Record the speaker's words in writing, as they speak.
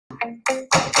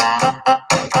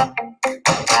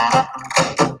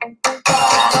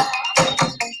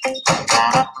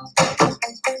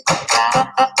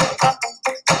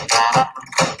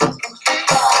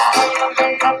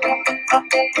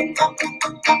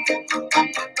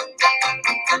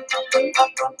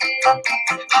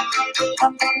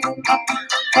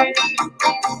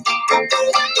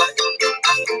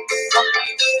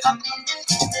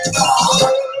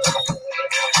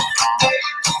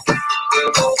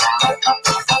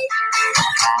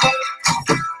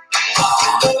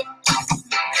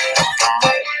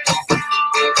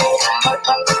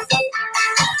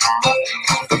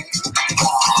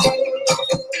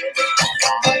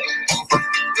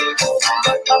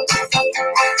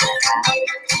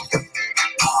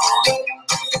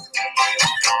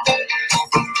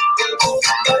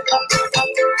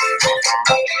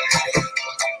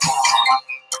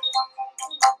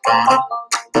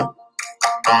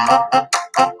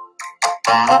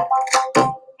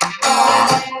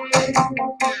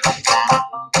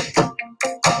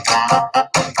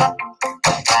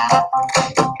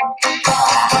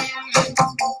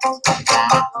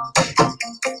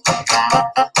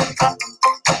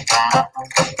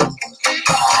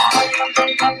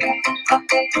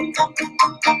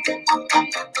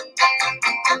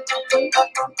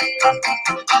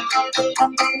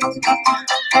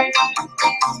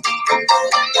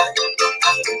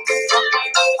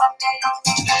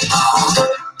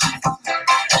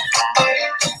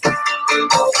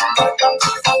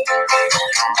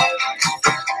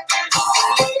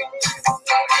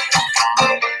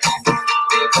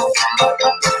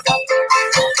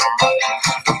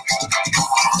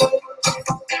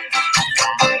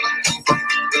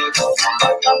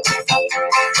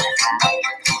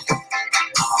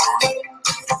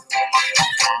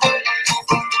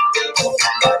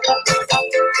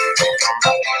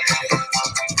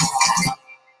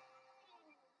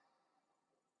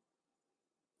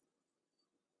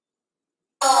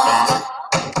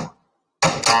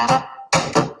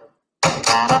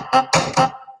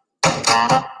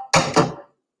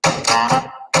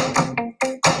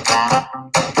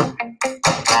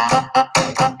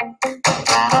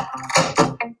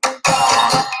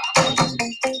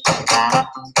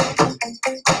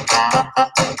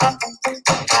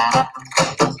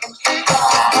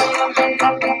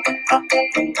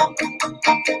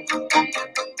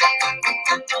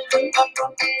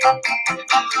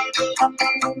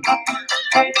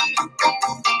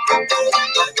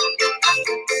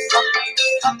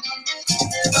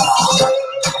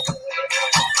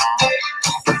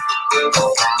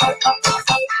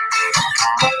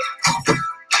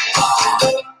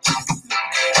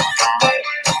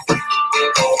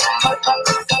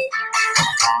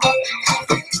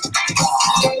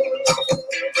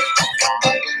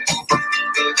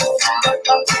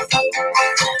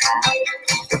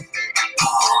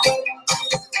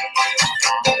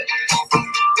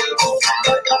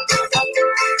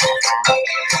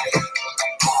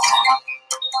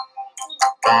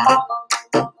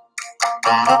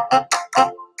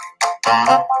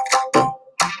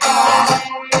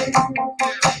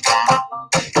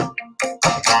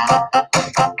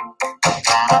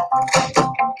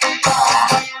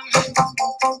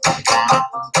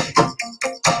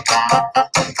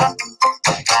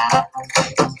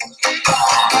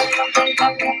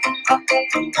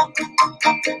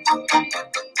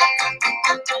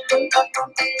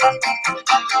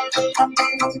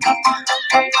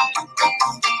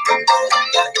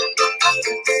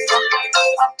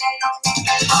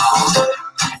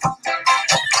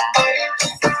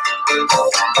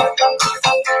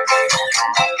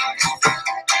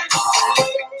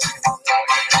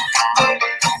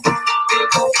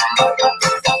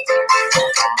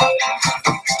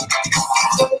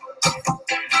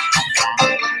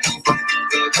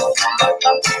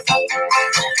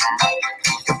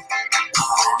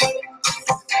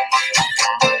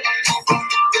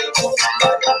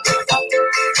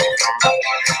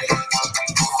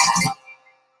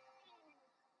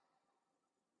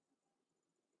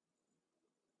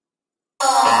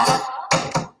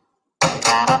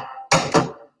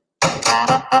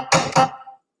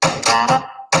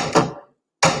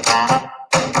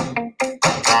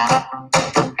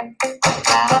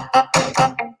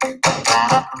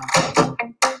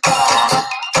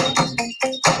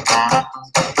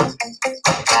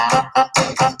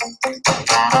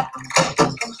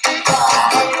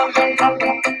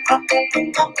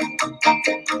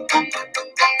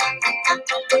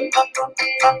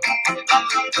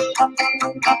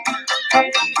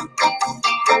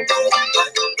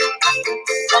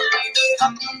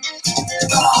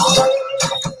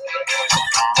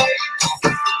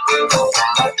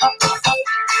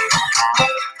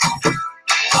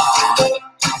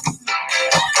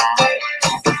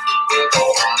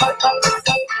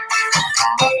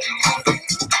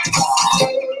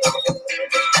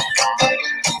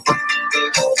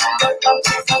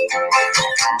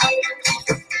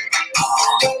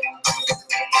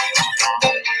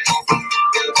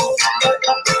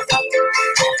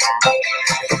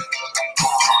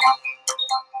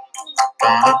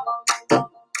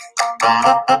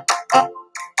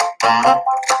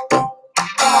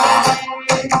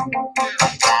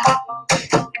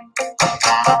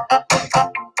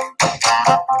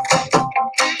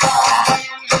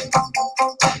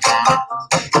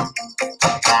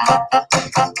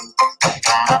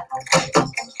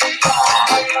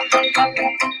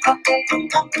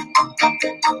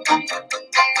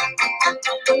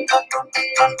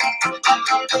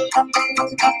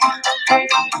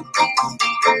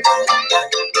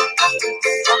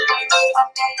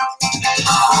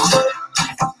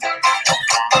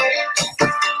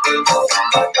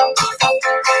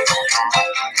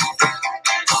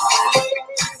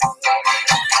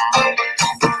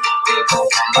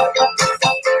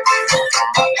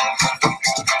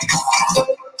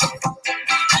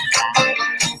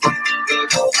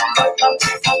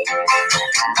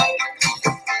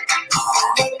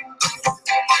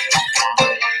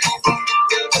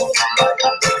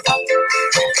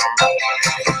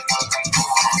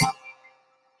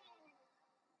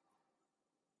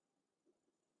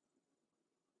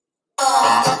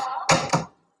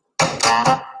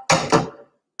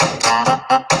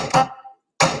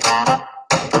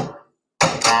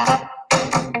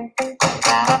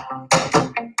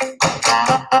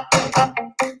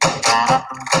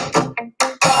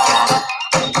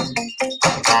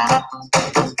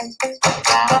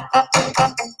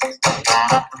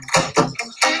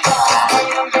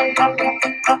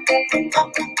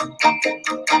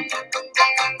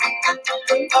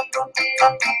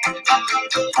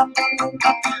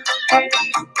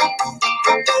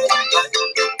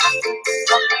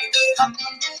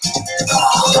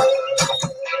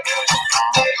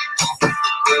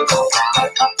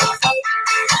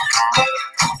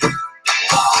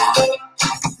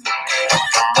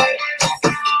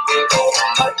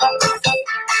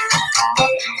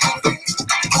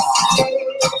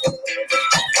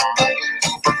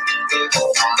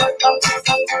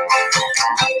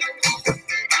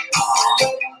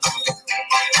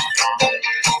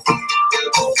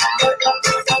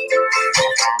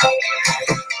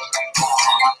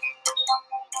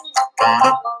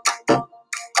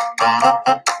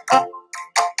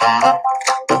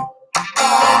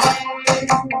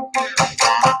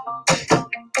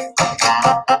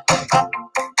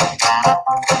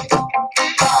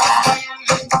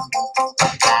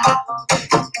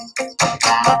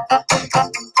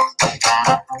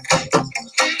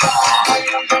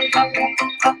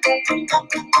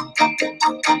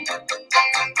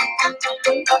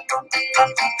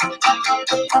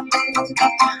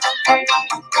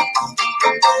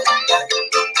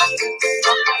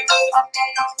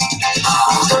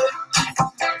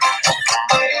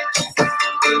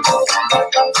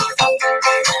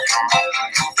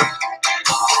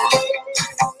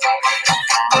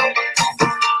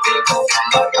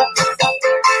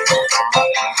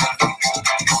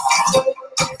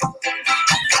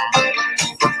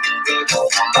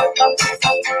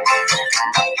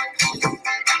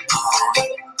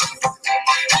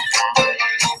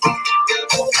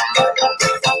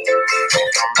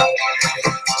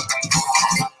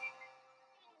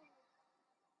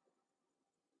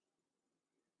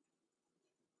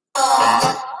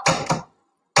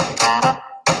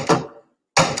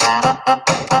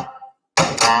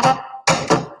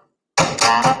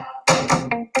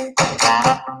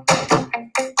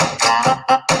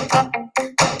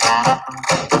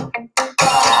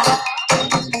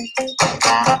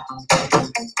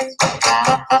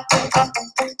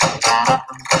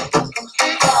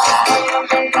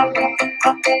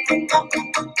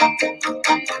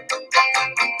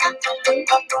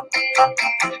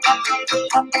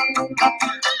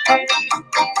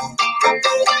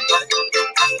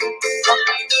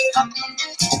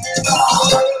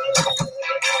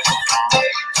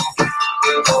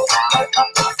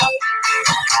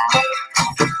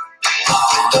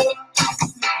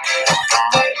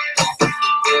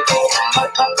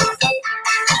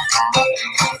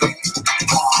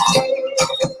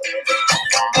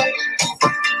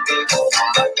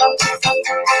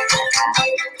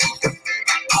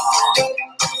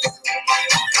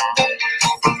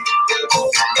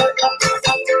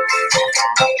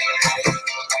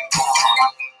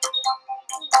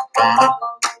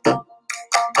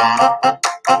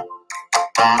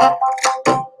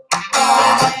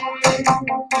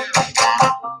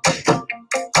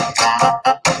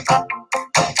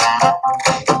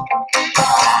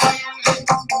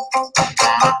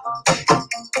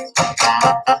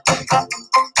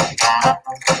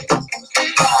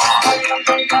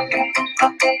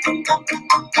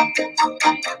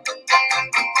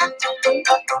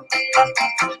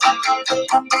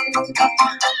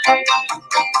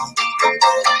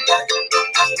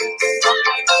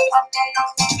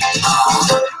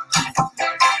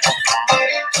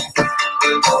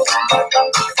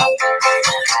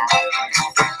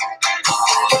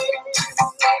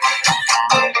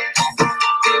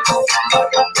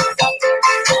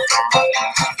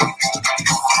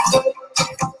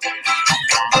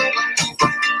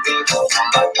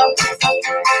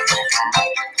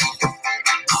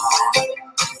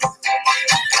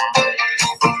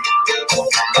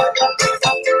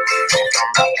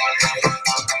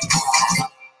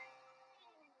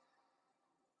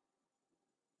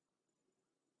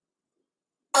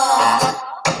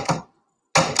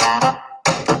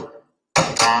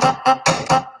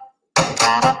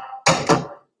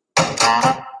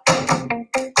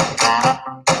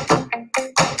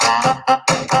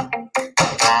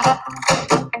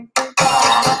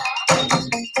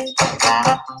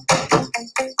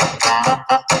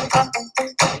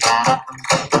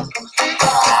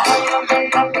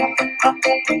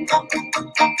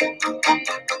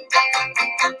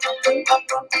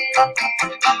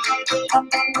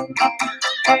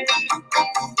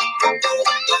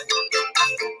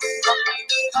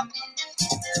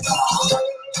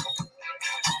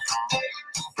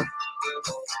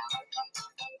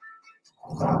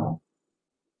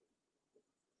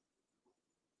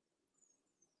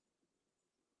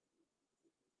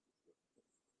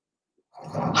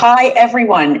Hi,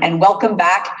 everyone, and welcome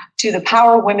back to the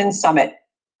PWS Summit.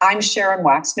 I'm Sharon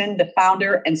Waxman, the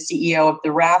founder and CEO of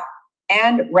TheWrap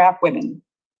and WrapWomen.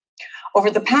 Over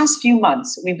the past few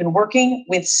months, we've been working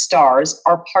with Starz,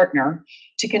 our partner,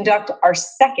 to conduct our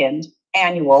second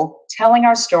annual Telling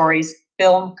Our Stories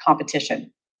film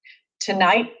competition.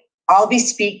 Tonight, I'll be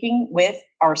speaking with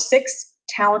our 6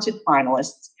 talented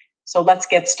finalists, so let's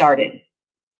get started.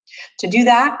 To do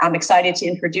that, I'm excited to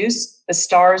introduce the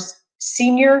Starz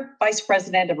Senior Vice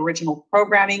President of Original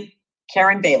Programming,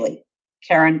 Karen Bailey.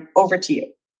 Karen, over to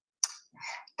you.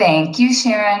 Thank you,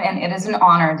 Sharon, and it is an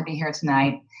honor to be here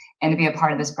tonight and to be a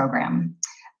part of this program.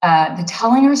 The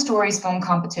Telling Our Stories film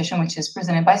competition, which is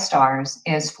presented by Starz,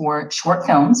 is for short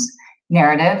films,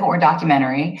 narrative or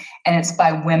documentary, and it's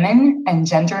by women and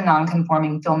gender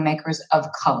nonconforming filmmakers of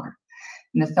color.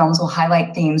 And the films will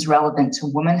highlight themes relevant to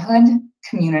womanhood,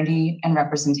 community, and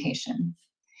representation.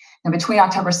 Now, between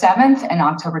October 7th and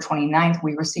October 29th,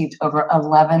 we received over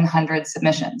 1,100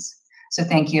 submissions. So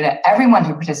thank you to everyone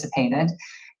who participated.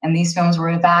 And these films were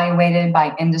evaluated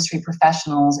by industry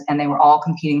professionals, and they were all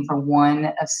competing for one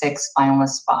of 6 finalist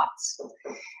spots.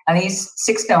 Now, these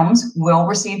 6 films will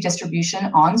receive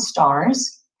distribution on Starz,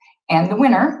 and the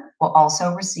winner will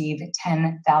also receive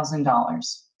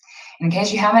 $10,000. In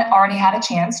case you haven't already had a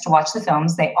chance to watch the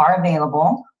films, they are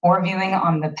available for viewing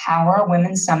on the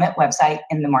PWS Summit website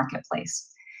in the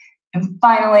marketplace. And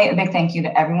finally, a big thank you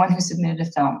to everyone who submitted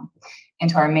a film, and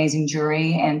to our amazing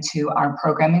jury, and to our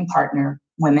programming partner,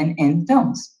 Women in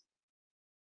Films.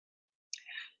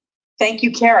 Thank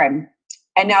you, Karen.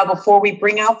 And now, before we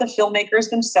bring out the filmmakers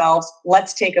themselves,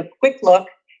 let's take a quick look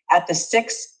at the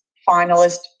 6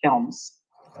 finalist films.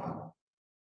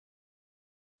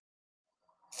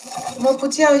 我不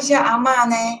叫一下阿嬷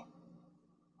呢？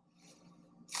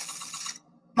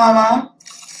妈妈，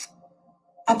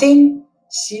阿丁，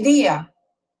是你啊？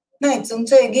哪会装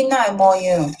作囡仔的模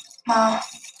样？妈，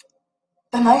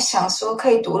本来想说可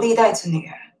以独立带着女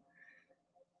儿，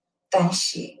但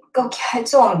是到起来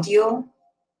做唔对。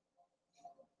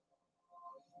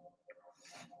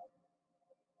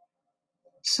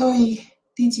所以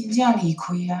你真正离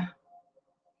开啊？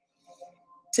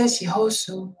这是好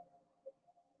事。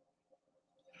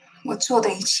 我做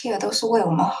的一切都是为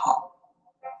我们好，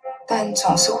但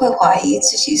总是会怀疑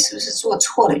自己是不是做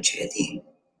错了决定。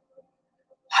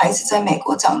孩子在美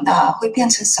国长大会变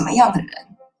成什么样的人？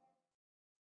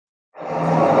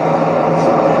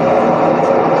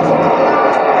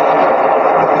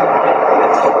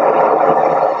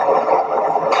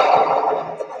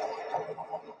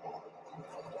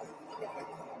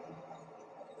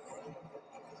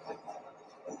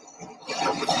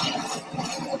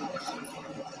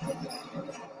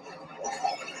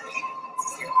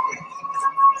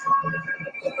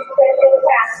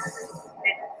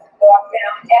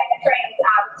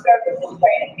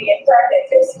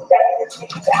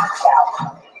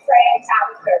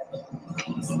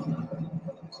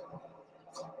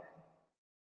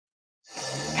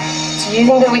 Do you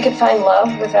think that we could find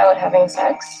love without having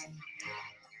sex?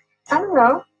 I don't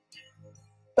know.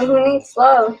 But who needs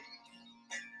love?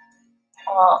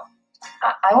 Well,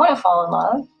 I want to fall in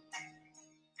love.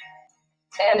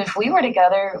 And if we were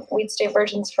together, we'd stay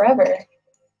virgins forever.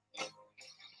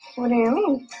 What do you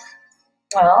mean?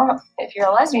 Well, if you're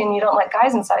a lesbian, you don't let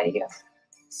guys inside of you.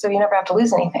 So you never have to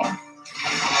lose anything. I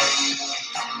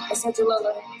said to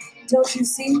Lola, don't you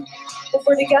see? If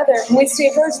we're together, we'd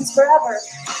stay virgins forever.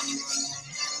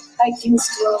 I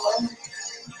kissed Lola.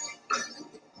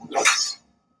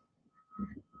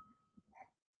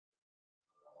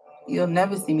 You'll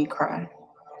never see me cry.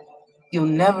 You'll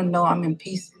never know I'm in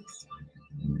pieces.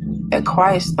 That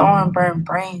quiet storm burned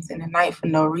brains in the night for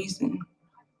no reason.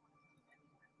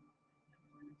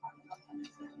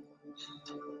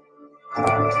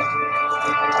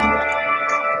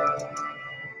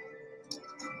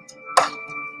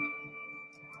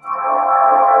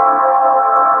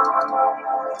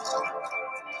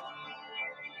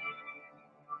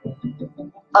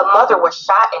 A mother was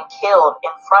shot and killed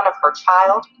in front of her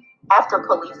child after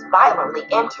police violently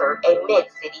entered a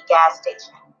mid-city gas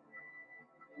station.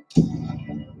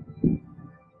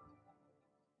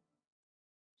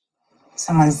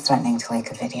 Someone's threatening to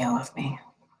leak a video of me.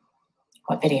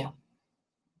 What video?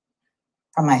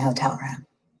 From my hotel room.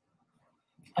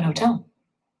 What hotel?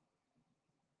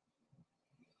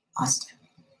 Austin.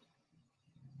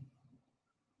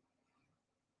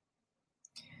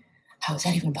 How is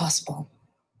that even possible?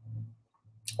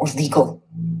 Or legal?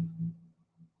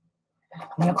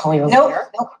 I'm gonna call you Nope. lawyer.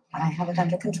 Nope. I have it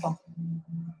under control.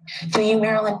 Do you,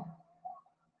 Marilyn?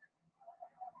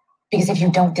 Because if you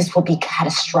don't, this will be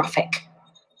catastrophic.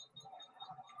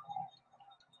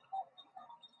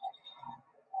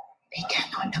 They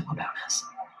cannot know about us.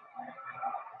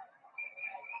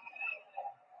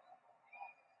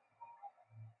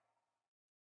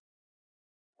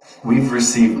 We've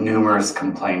received numerous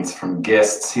complaints from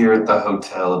guests here at the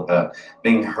hotel about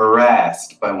being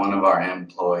harassed by one of our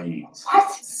employees.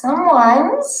 What?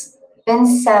 Someone's been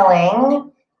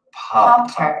selling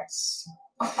Pop-Tarts.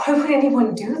 Why would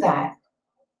anyone do that?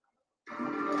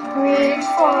 Reach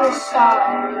for the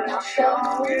stars, I'll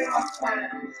show you my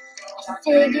plan. I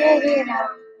figured it out,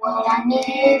 what I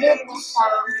needed was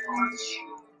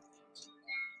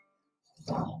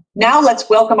some. Now let's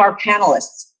welcome our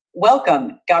panelists.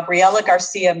 Welcome Gabriela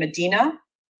Garcia Medina,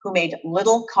 who made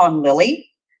Little Con Lily,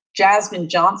 Jasmine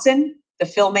Johnson, the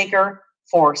filmmaker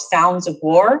for Sounds of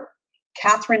War,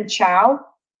 Catherine Chow,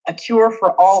 A Cure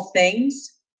for All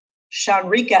Things,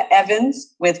 Shanrika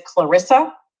Evans with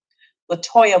Clarissa,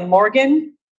 Latoya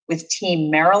Morgan with Team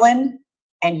Maryland,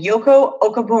 and Yoko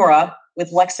Okamura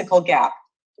with Lexical Gap.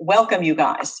 Welcome, you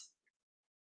guys.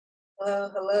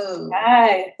 Hello, hello.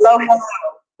 Hi. Hello, hello.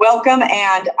 Welcome,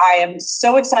 and I am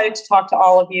so excited to talk to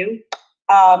all of you.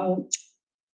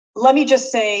 Let me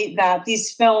just say that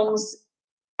these films,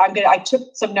 I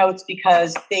took some notes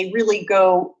because they really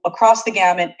go across the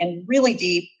gamut and really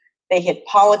deep. They hit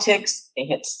politics, they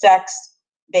hit sex,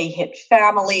 they hit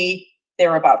family.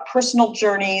 They're about personal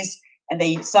journeys,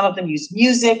 and some of them use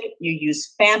music. You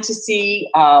use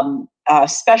fantasy,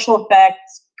 special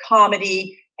effects,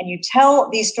 comedy, and you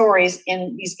tell these stories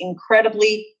in these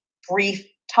incredibly brief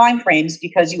time frames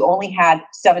because you only had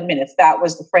 7 minutes. That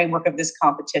was the framework of this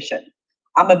competition.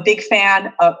 I'm a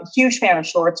huge fan of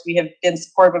shorts. We have been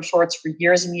supportive of shorts for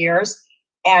years and years.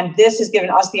 And this has given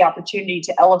us the opportunity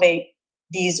to elevate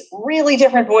these really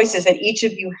different voices that each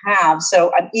of you have.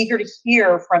 So I'm eager to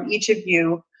hear from each of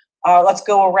you. Let's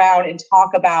go around and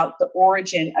talk about the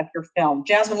origin of your film.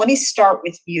 Jasmine, let me start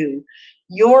with you.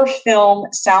 Your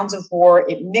film, Sounds of War,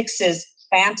 it mixes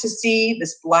fantasy,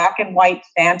 this black and white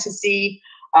fantasy,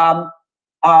 of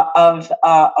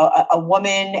a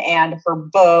woman and her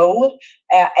beau,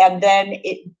 and then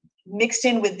it mixed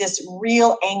in with this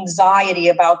real anxiety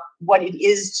about what it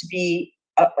is to be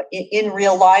in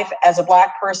real life as a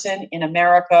Black person in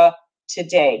America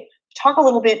today. Talk a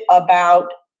little bit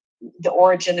about the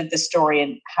origin of the story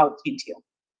and how it came to you.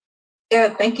 Yeah,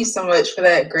 thank you so much for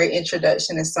that great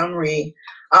introduction and summary.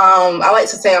 I like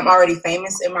to say I'm already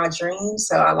famous in my dreams,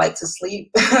 so I like to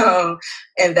sleep.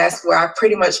 And that's where I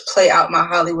pretty much play out my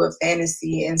Hollywood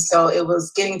fantasy. And so it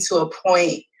was getting to a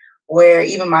point where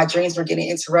even my dreams were getting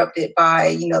interrupted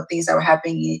by, things that were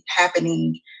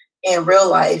happening in real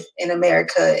life in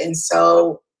America. And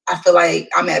so I feel like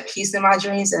I'm at peace in my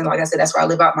dreams. And like I said, that's where I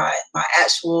live out my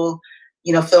actual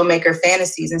filmmaker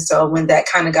fantasies. And so when that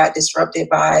kind of got disrupted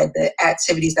by the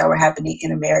activities that were happening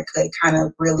in America, it kind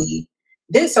of really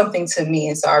did something to me.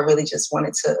 And so I really just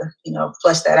wanted to,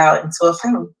 flesh that out into a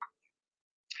film.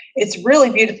 It's really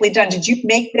beautifully done. Did you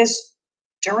make this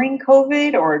during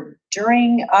COVID or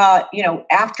during,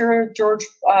 after George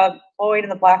Floyd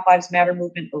and the Black Lives Matter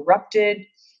movement erupted?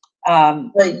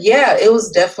 But yeah, it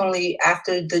was definitely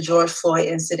after the George Floyd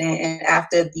incident and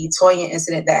after the Toya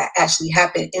incident that actually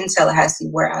happened in Tallahassee,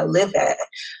 where I live at.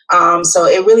 So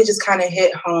it really just kind of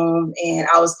hit home, and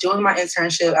I was doing my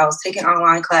internship. I was taking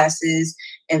online classes,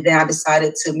 and then I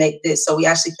decided to make this. So we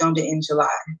actually filmed it in July.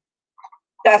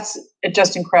 That's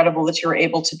just incredible that you're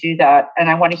able to do that. And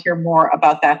I want to hear more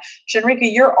about that.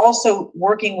 Shanrika, you're also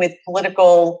working with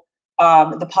political,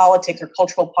 the politics or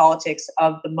cultural politics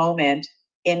of the moment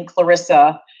in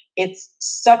Clarissa. It's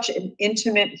such an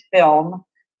intimate film.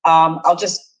 I'll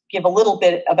just give a little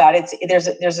bit about it. There's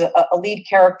a lead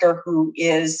character who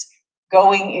is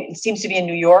going, it seems to be in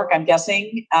New York, I'm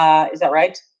guessing. Is that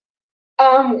right?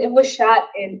 It was shot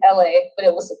in LA, but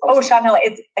it was supposed to. Shot in LA.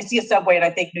 I see a subway and I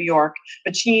think New York,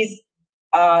 but she's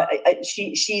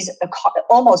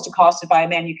almost accosted by a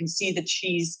man. You can see that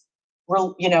she's,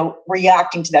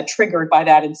 reacting to that, triggered by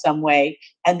that in some way.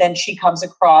 And then she comes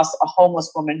across a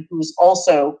homeless woman who's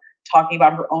also talking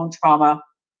about her own trauma.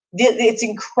 It's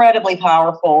incredibly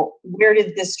powerful. Where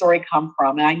did this story come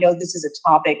from? And I know this is a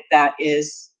topic that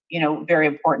is, very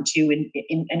important to you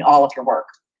in all of your work.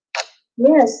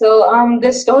 Yeah, so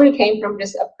this story came from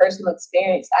just a personal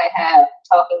experience I had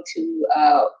talking to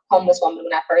a homeless woman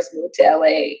when I first moved to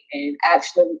LA, and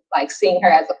actually seeing her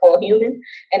as a whole human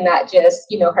and not just,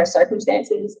 her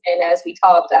circumstances. And as we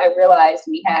talked, I realized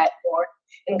we had more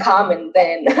in common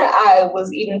than I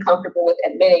was even comfortable with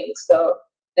admitting. So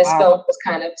this film was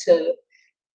kind of to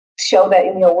show that,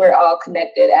 we're all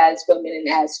connected as women and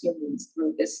as humans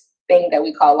through this thing that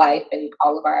we call life and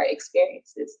all of our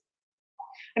experiences.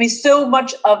 I mean, so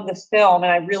much of the film,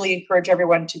 and I really encourage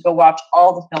everyone to go watch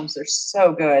all the films. They're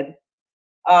so good.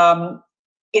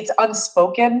 It's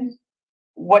unspoken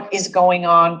what is going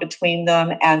on between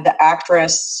them, and the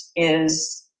actress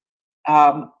is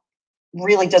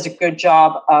really does a good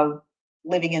job of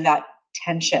living in that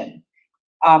tension.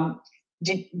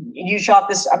 Did you shot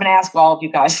this? I'm going to ask all of you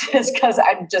guys this because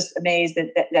I'm just amazed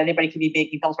that anybody can be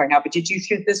making films right now. But did you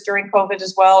shoot this during COVID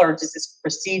as well, or does this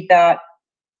precede that?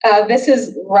 This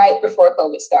is right before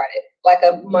COVID started, like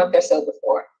a month or so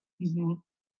before. Mm-hmm.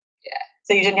 Yeah.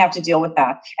 So you didn't have to deal with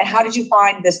that. And how did you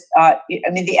find this?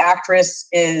 The actress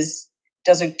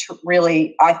does a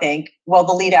really, I think, well,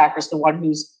 the lead actress, the one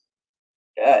who's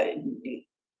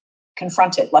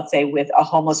confronted, let's say, with a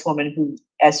homeless woman who,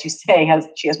 as you say,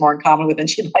 she has more in common with than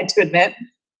she'd like to admit.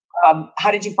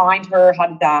 How did you find her? How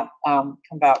did that come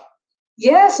about?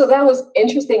 Yeah, so that was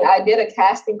interesting. I did a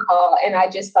casting call and I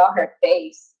just saw her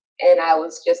face. And I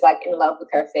was just in love with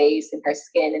her face and her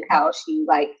skin and how she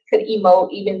could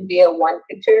emote even via one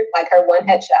picture, her one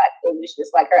headshot. It was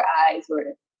just her eyes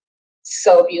were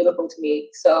so beautiful to me.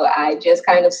 So I just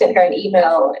kind of sent her an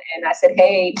email and I said,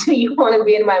 hey, do you want to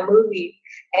be in my movie?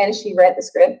 And she read the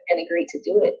script and agreed to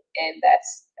do it. And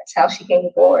that's how she came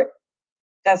aboard.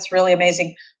 That's really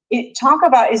amazing. Talk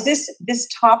about, is this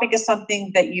topic is something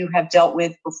that you have dealt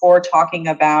with before, talking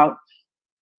about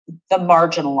the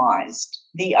marginalized,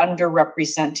 the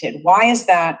underrepresented? Why is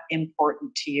that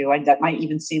important to you? And that might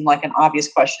even seem like an obvious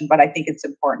question, but I think it's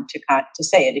important to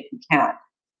say it if you can.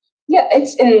 Yeah,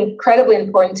 it's incredibly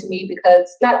important to me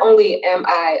because not only am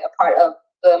I a part of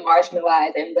the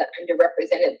marginalized and the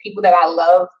underrepresented, people that I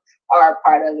love are a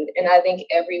part of it. And I think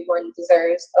everyone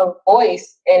deserves a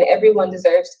voice and everyone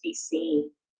deserves to be seen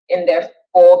in their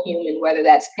full human, whether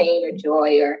that's pain or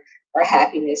joy or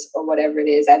happiness or whatever it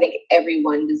is. I think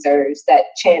everyone deserves that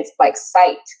chance,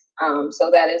 sight. So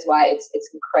that is why it's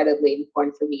incredibly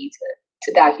important for me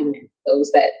to document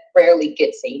those that rarely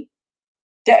get seen.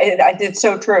 It's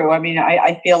so true. I mean,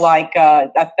 I feel like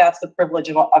that's the privilege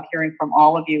of hearing from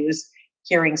all of you, is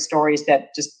hearing stories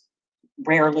that just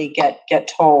rarely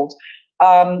get told.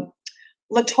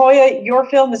 LaToya, your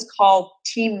film is called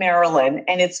Team Marilyn,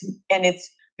 and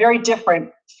it's very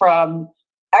different from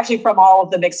all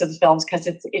of the mix of the films, because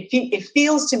it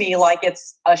feels to me like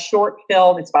it's a short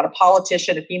film. It's about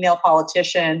a female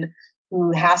politician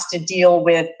who has to deal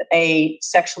with a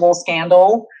sexual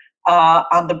scandal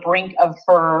on the brink of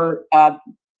her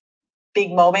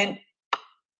big moment.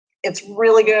 It's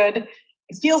really good.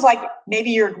 It feels like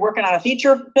maybe you're working on a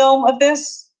feature film of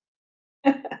this.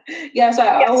 Yes,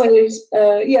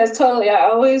 totally. I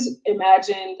always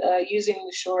imagined using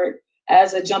the short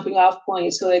as a jumping off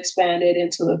point to expand it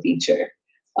into a feature.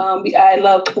 I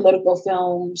love political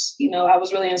films. I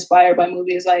was really inspired by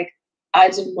movies like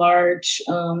Ides of March,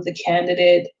 The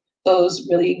Candidate, those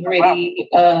really gritty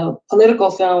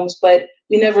political films, but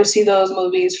we never see those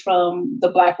movies from the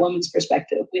Black woman's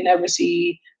perspective. We never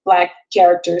see Black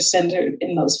characters centered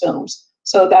in those films.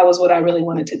 So that was what I really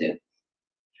wanted to do.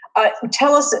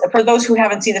 Tell us, for those who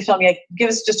haven't seen the film yet, give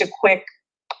us just a quick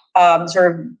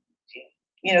sort of,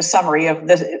 summary of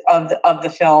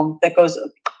the film that goes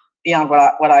beyond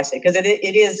what I say, because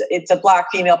it's a Black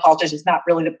female politician. It's not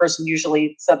really the person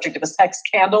usually subject of a sex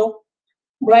scandal.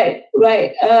 Right.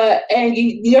 And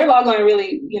your logline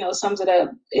really, sums it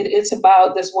up. It's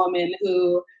about this woman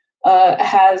who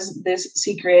has this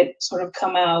secret sort of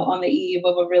come out on the eve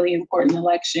of a really important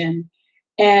election.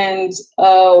 And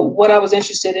what I was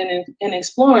interested in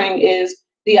exploring is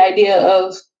the idea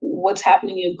of what's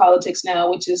happening in politics now,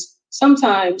 which is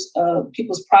sometimes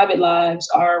people's private lives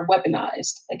are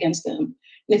weaponized against them.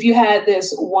 And if you had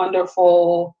this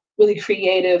wonderful, really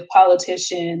creative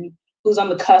politician who's on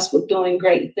the cusp of doing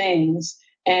great things,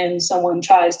 and someone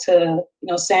tries to,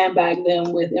 sandbag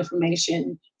them with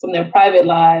information from their private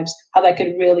lives, how that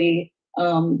could really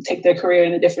take their career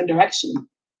in a different direction.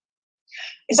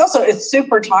 It's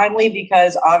super timely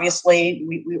because obviously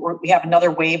we have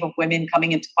another wave of women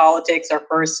coming into politics. Our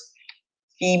first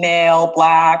female,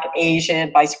 Black,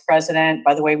 Asian vice president.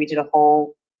 By the way, we did a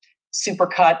whole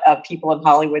supercut of people in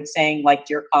Hollywood saying, like,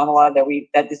 "Dear Kamala,"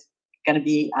 that is going to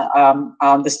be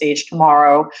on the stage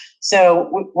tomorrow.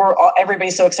 So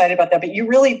everybody's so excited about that. But you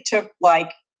really took,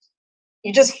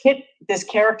 you just hit this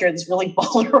character in this really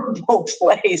vulnerable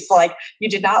place. Like, you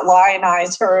did not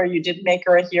lionize her. You didn't make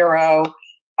her a hero.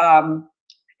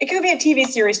 It could be a TV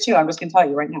series too. I'm just going to tell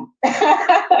you right now.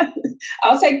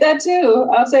 I'll take that too.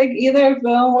 I'll take either a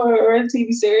film or a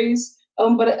TV series.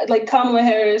 But Kamala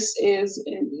Harris is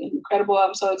incredible.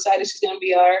 I'm so excited she's going to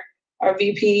be our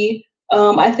VP.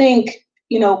 I think,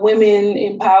 women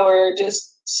in power are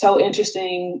just so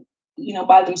interesting,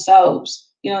 by themselves,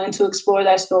 and to explore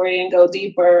that story and go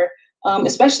deeper,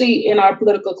 especially in our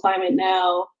political climate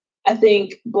now. I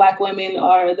think Black women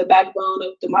are the backbone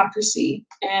of democracy,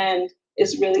 and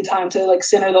it's really time to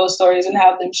center those stories and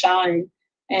have them shine.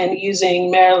 And using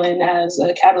Maryland as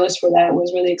a catalyst for that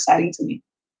was really exciting to me.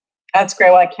 That's great.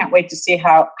 Well, I can't wait to see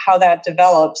how that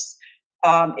develops.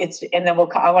 I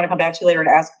want to come back to you later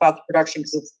to ask about the production,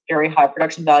 because it's very high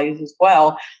production values as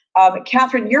well.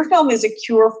 Catherine, your film is a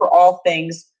cure for all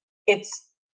things. It's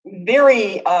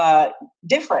very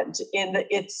different in that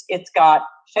it's got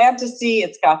fantasy,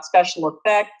 it's got special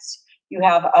effects. You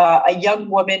have a young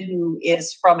woman who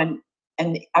is from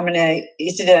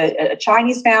is it a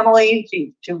Chinese family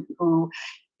who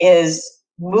is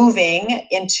moving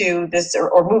into this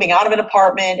or moving out of an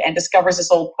apartment and discovers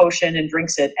this old potion and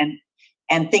drinks it,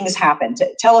 and things happen.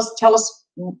 Tell us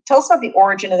about the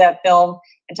origin of that film,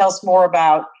 and tell us more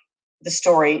about the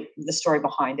story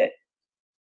behind it.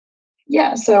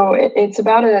 Yeah, so it's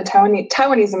about a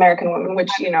Taiwanese American woman,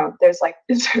 which,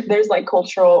 there's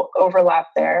cultural overlap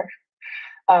there.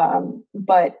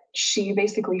 But she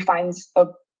basically finds a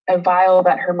vial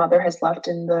that her mother has left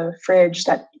in the fridge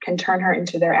that can turn her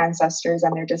into their ancestors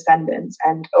and their descendants.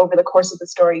 And over the course of the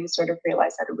story, you sort of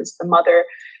realize that it was the mother.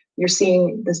 You're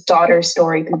seeing this daughter's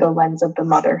story through the lens of the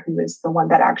mother, who is the one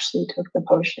that actually took the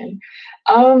potion.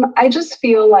 I just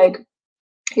feel like,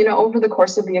 over the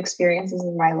course of the experiences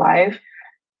in my life,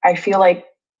 I feel like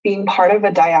being part of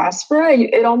a diaspora,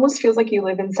 it almost feels like you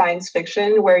live in science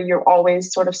fiction, where you're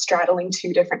always sort of straddling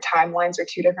two different timelines or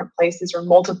two different places or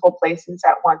multiple places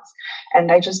at once.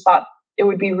 And I just thought it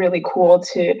would be really cool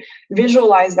to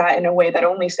visualize that in a way that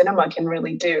only cinema can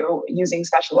really do, using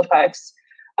special effects,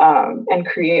 and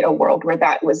create a world where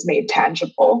that was made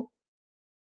tangible.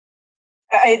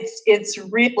 It's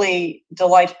really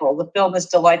delightful. The film is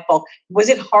delightful. Was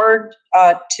it hard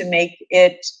to make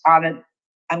it on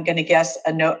I'm going to guess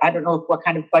I don't know what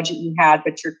kind of budget you had,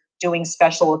 but you're doing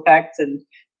special effects and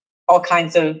all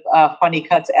kinds of funny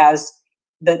cuts as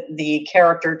the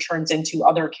character turns into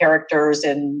other characters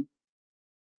and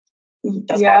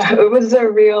it was a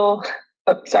real.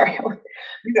 Sorry.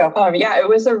 You go. It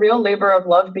was a real labor of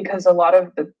love, because a lot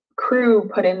of the crew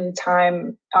put in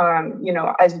time,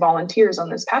 as volunteers on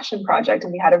this passion project,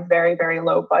 and we had a very, very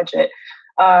low budget.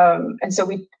 And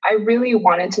so I really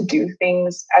wanted to do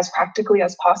things as practically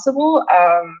as possible.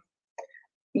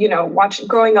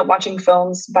 Growing up watching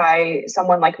films by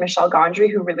someone like Michel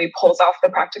Gondry, who really pulls off the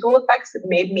practical effects, it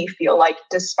made me feel like,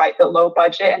 despite the low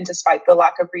budget and despite the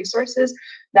lack of resources,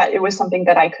 that it was something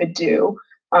that I could do.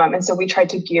 And so we tried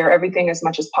to gear everything as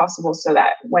much as possible so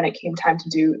that when it came time to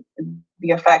do the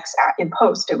effects in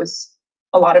post,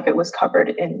 a lot of it was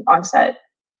covered on set.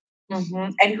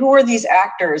 Mm-hmm. And who are these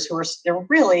actors they're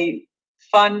really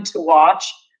fun to watch?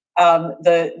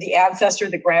 The ancestor,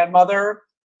 the grandmother,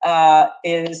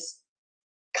 is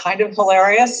kind of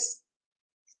hilarious.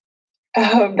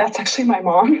 That's actually my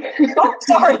mom. Oh,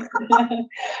 sorry.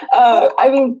 I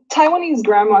mean, Taiwanese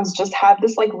grandmas just have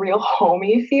this like real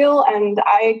homey feel, and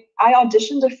I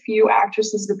auditioned a few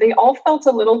actresses, but they all felt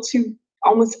a little too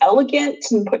almost elegant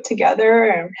and put together,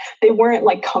 and they weren't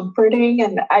like comforting.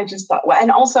 And I just thought, well,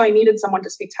 and also I needed someone to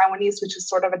speak Taiwanese, which is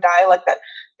sort of a dialect that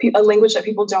a language that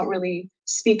people don't really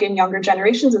speak in younger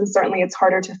generations, and certainly it's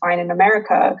harder to find in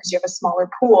America because you have a smaller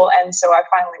pool. And so I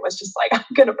finally was just like, I'm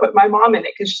gonna put my mom in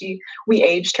it because we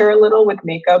aged her a little with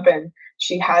makeup, and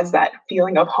she has that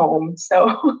feeling of home.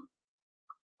 So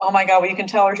oh my God, well, you can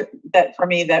tell her that for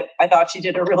me that I thought she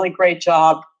did a really great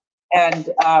job. And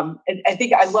I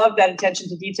think I love that attention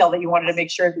to detail that you wanted to make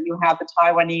sure that you have the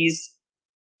Taiwanese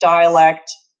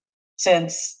dialect,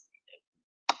 since,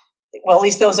 well, at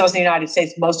least those of us in the United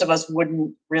States, most of us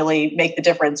wouldn't really make the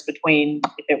difference between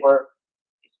if it were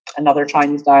another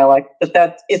Chinese dialect.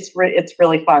 But it's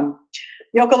really fun.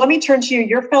 Yoko, let me turn to you.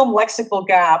 Your film Lexical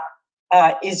Gap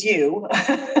is you.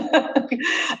 I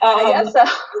guess so.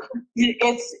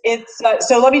 It's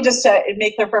so let me just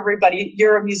make clear for everybody.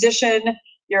 You're a musician.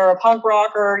 You're a punk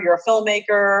rocker, you're a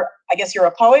filmmaker, I guess you're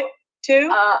a poet too?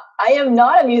 I am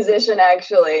not a musician,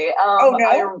 actually. Oh,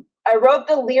 no? I wrote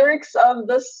the lyrics of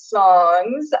the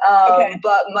songs, Okay.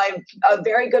 but a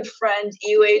very good friend,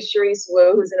 Iwei Cherise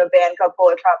Wu, who's in a band called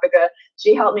Polar Tropica,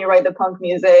 she helped me write the punk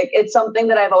music. It's something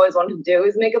that I've always wanted to do,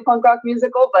 is make a punk rock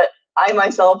musical, but I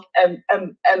myself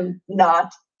am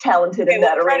not talented in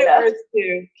that arena.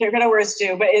 Credit where it's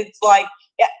due, but it's like,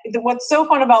 yeah, what's so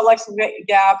fun about Lexical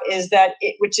Gap is that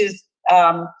which is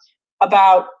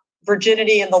about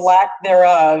virginity and the lack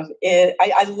thereof.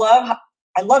 I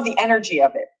love the energy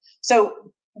of it.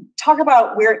 So talk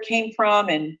about where it came from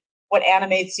and what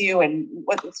animates you and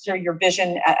what's your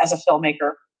vision as a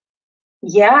filmmaker.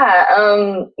 Yeah,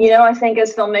 I think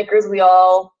as filmmakers, we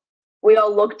all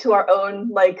look to our own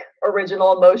like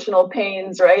original emotional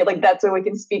pains, right? Like that's where we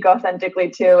can speak authentically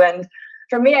to. And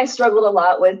for me, I struggled a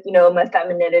lot with, my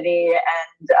femininity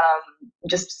and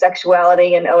just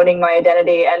sexuality and owning my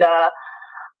identity. And,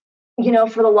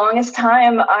 for the longest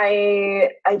time, I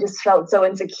just felt so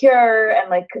insecure and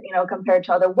like, compared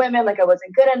to other women, like I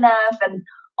wasn't good enough. And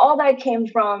all that came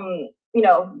from,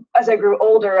 as I grew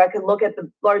older, I could look at the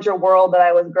larger world that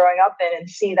I was growing up in and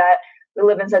see that we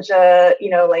live in such a,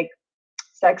 like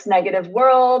sex negative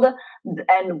world,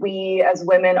 and we as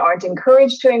women aren't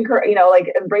encouraged to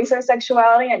embrace our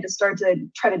sexuality, and just start to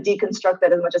try to deconstruct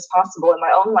that as much as possible in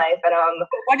my own life. And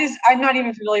I'm not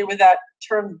even familiar with that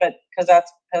term, but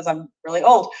because I'm really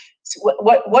old. So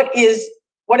what is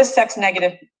sex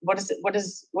negative? What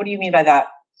do you mean by that?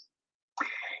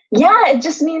 Yeah, it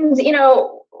just means,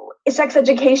 sex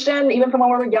education, even from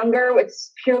when we were younger,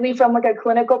 it's purely from like a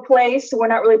clinical place. We're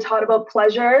not really taught about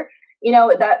pleasure.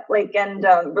 That like, and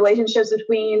relationships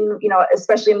between,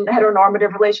 especially in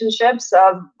heteronormative relationships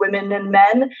of women and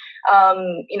men,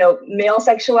 male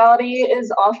sexuality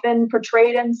is often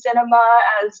portrayed in cinema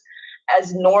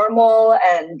as normal,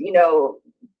 and,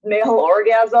 male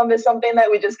orgasm is something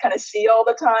that we just kind of see all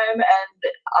the time.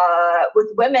 And with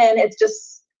women, it's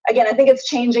just, again, I think it's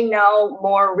changing now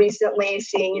more recently,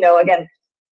 seeing, again,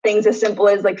 things as simple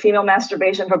as like female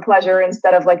masturbation for pleasure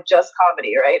instead of like just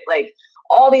comedy, right? Like,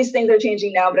 all these things are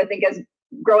changing now, but I think as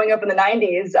growing up in the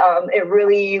 90s, it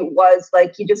really was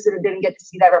like you just didn't get to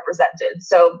see that represented.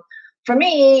 So for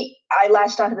me, I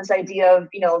latched onto this idea of,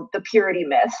 the purity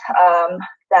myth,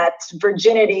 that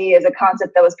virginity is a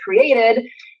concept that was created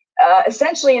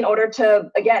essentially in order to,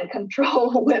 again,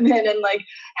 control women and like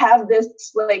have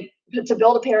this, like, to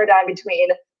build a paradigm between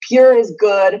pure is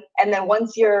good, and then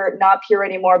once you're not pure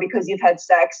anymore because you've had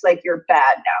sex, like you're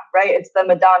bad now, right? It's the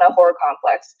Madonna whore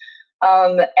complex.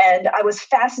 And I was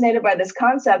fascinated by this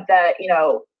concept that,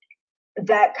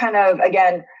 that kind of,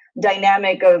 again,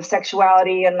 dynamic of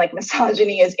sexuality and like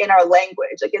misogyny is in our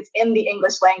language. Like it's in the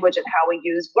English language and how we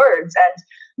use words,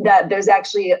 and that there's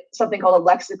actually something called a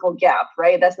lexical gap,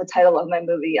 right? That's the title of my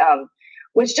movie,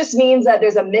 which just means that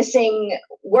there's a missing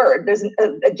word. There's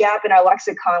a gap in our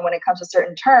lexicon when it comes to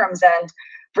certain terms. And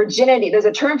virginity, there's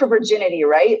a term for virginity,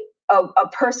 right? A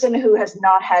person who has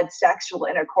not had sexual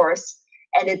intercourse,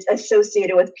 and it's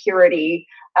associated with purity,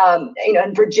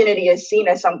 and virginity is seen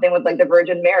as something with like the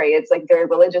Virgin Mary. It's like very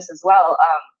religious as well.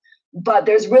 But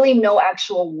there's really no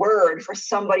actual word for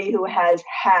somebody who has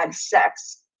had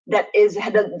sex that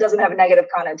doesn't have a negative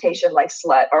connotation like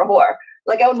slut or whore.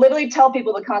 Like I would literally tell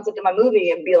people the concept of my movie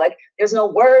and be like, there's no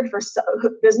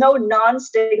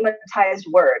non-stigmatized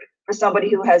word for somebody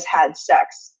who has had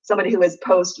sex, somebody who is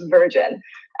post-virgin.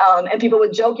 And people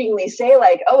would jokingly say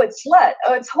like, oh, it's slut,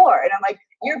 oh, it's whore. And I'm like,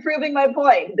 you're proving my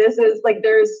point. This is like,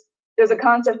 there's there's a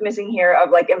concept missing here of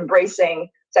like embracing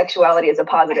sexuality as a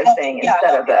positive thing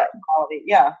instead of the quality.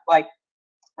 Yeah, like,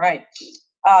 right.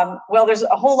 Well, there's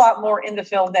a whole lot more in the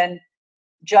film than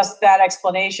just that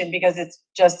explanation, because it's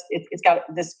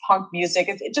got this punk music.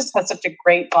 It just has such a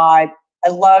great vibe. I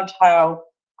loved how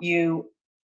you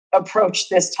approached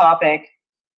this topic.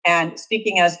 And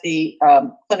speaking as the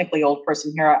clinically old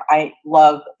person here, I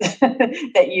love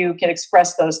that you can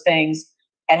express those things.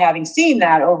 And having seen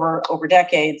that over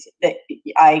decades, that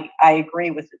I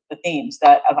agree with the themes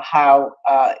of how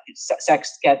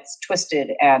sex gets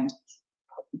twisted and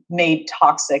made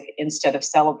toxic instead of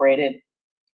celebrated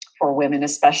for women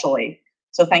especially.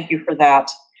 So thank you for that.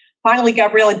 Finally,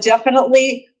 Gabriella,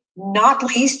 definitely not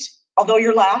least, although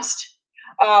you're last,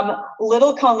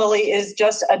 Little Connolly is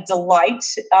just a delight.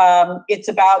 It's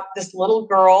about this little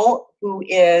girl who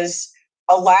is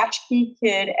a latchkey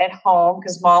kid at home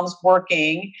because mom's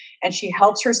working, and she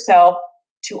helps herself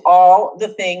to all the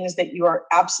things that you are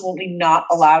absolutely not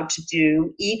allowed to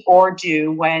do, eat or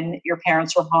do when your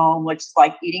parents are home, which is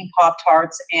like eating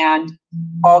Pop-Tarts and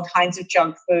all kinds of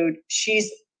junk food.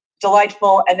 She's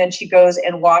delightful. And then she goes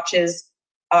and watches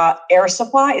Air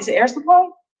Supply. Is it Air Supply?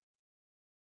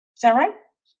 Is that right?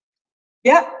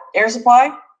 Yeah, Air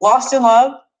Supply, Lost in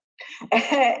Love,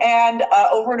 and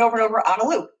over and over and over on a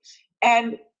loop.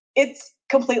 And it's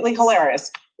completely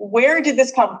hilarious. Where did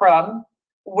this come from?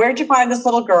 Where'd you find this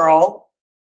little girl?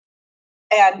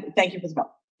 And thank you for the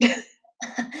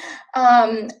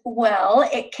film. Well,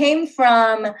 it came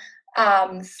from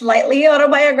slightly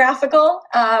autobiographical.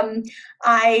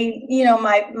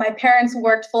 My parents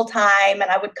worked full time, and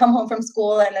I would come home from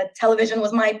school, and the television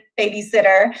was my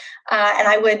babysitter, and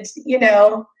I would,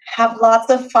 have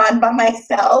lots of fun by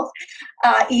myself,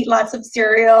 eat lots of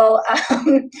cereal.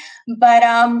 I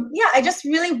just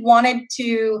really wanted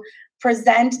to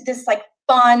present this like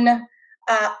fun,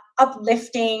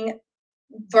 uplifting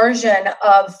version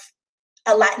of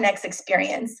a Latinx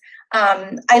experience.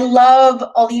 I love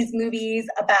all these movies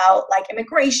about like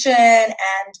immigration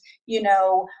and,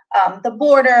 the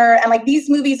border, and like these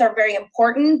movies are very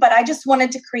important, but I just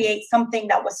wanted to create something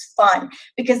that was fun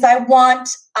because I want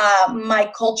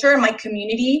my culture, my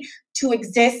community to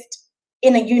exist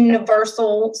in a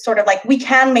universal sort of like, we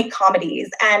can make comedies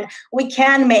and we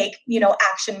can make,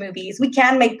 action movies, we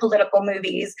can make political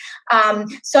movies.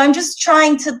 So I'm just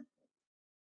trying to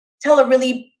tell a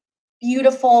really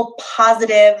beautiful,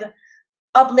 positive,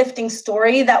 uplifting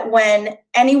story that when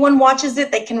anyone watches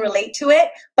it, they can relate to it,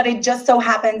 but it just so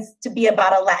happens to be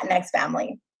about a Latinx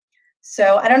family.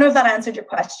 So I don't know if that answered your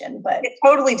question, but it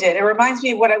totally did. It reminds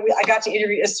me of what I got to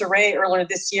interview Issa Rae earlier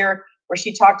this year, where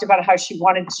she talked about how she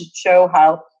wanted to show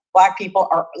how Black people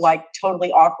are like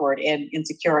totally awkward and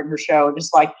insecure in her show.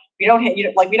 Just like we don't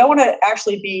want to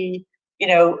actually be,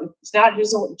 it's not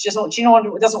just she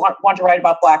doesn't want to write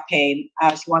about Black pain.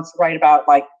 She wants to write about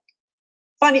like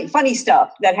funny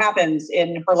stuff that happens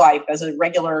in her life as a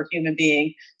regular human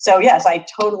being. So yes, I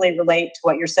totally relate to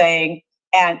what you're saying,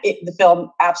 and the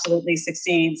film absolutely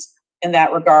succeeds in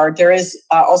that regard. There is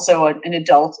also an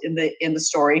adult in the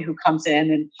story who comes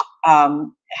in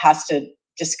and has to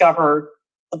discover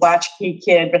the latchkey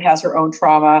kid, but has her own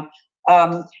trauma.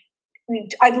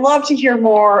 I'd love to hear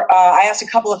more. I asked a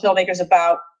couple of filmmakers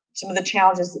about some of the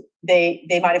challenges they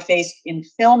might have faced in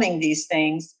filming these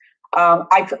things.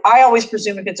 I always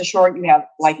presume if it's a short, you have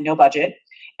like no budget,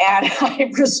 and I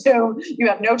presume you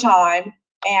have no time.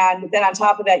 And then on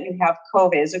top of that, you have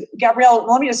COVID. So Gabrielle,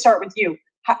 let me just start with you.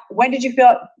 When did you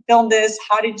film this?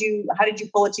 How did you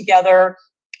pull it together?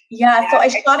 Yeah, so I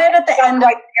shot it at the end of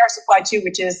Air Supply too,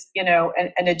 which is,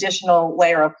 an additional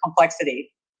layer of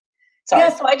complexity. Sorry.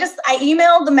 Yeah, so I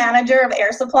emailed the manager of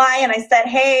Air Supply and I said,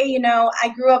 hey, I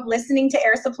grew up listening to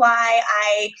Air Supply.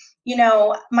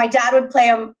 My dad would play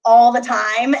them all the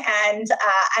time, and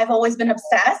I've always been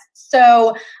obsessed.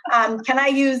 So can I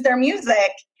use their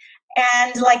music?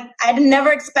 And like, I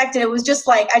never expected, it was just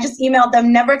like, I just emailed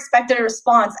them, never expected a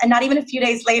response. And not even a few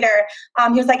days later,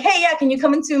 he was like, hey, yeah, can you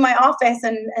come into my office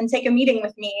and take a meeting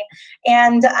with me?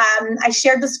 And I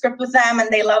shared the script with them, and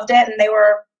they loved it, and they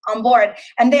were on board.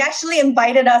 And they actually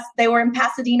invited us, they were in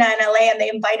Pasadena and LA, and they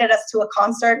invited us to a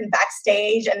concert and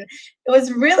backstage, and it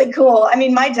was really cool. I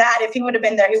mean, my dad, if he would have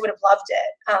been there, he would have loved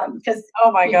it. Because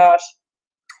oh my gosh.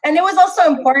 And it was also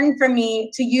important for me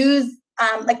to use,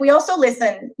 we also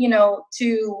listen,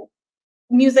 to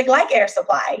music like Air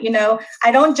Supply.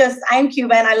 I'm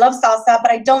Cuban, I love salsa, but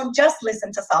I don't just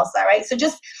listen to salsa, right? So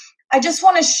I just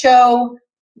want to show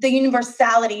the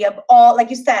universality of all, like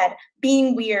you said,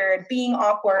 being weird, being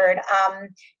awkward.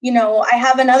 You know, I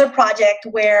have another project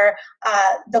where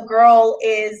the girl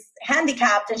is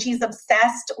handicapped and she's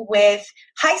obsessed with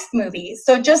heist movies.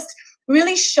 So just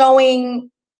really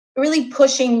showing, really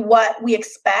pushing what we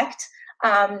expect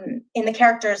in the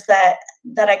characters that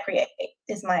I create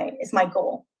is my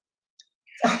goal.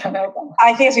 I don't know.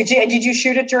 I think it's good. Did you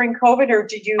shoot it during COVID or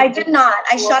did you? I did not.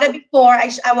 I shot it before.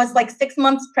 I was like 6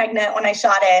 months pregnant when I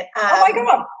shot it. Oh my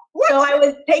God. What? So I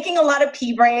was taking a lot of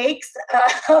pee breaks.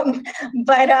 Oh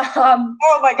my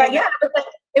God. But yeah,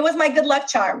 it was my good luck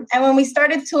charm. And when we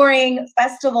started touring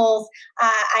festivals,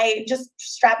 I just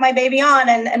strapped my baby on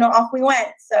and off we went.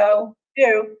 So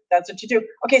that's what you do.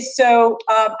 Okay, so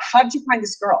how did you find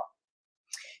this girl?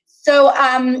 So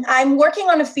I'm working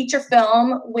on a feature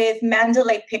film with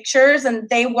Mandalay Pictures, and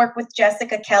they work with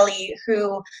Jessica Kelly,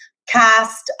 who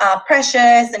cast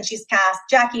Precious, and she's cast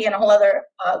Jackie and a whole other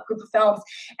group of films.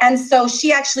 And so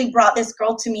she actually brought this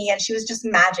girl to me, and she was just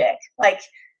magic. Like,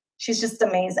 she's just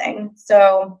amazing.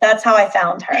 So that's how I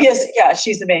found her. Yes, yeah,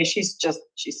 she's amazing.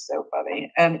 She's so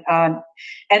funny. And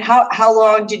how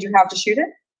long did you have to shoot it?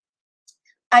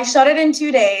 I shot it in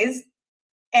 2 days,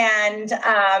 and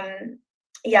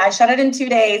yeah, I shot it in 2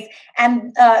 days.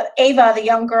 And Ava, the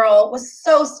young girl, was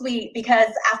so sweet because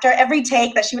after every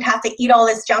take that she would have to eat all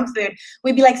this junk food,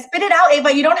 we'd be like, spit it out,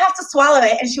 Ava, you don't have to swallow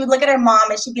it. And she would look at her mom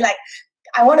and she'd be like,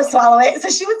 I want to swallow it. So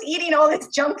she was eating all this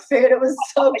junk food. It was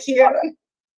so cute.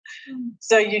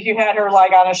 So you had her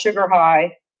like on a sugar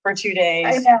high for 2 days.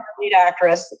 I know. Lead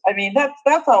actress. I mean,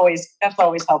 that's always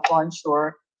helpful, I'm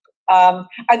sure.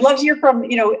 I'd love to hear from,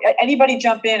 anybody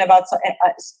jump in about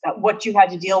what you had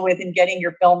to deal with in getting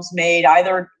your films made,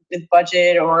 either with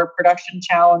budget or production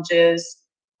challenges.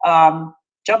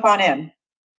 Jump on in.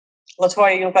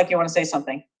 LaToya, you look like you want to say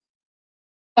something.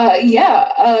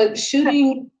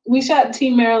 Shooting, we shot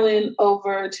Team Maryland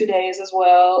over 2 days as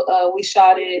well. We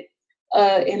shot it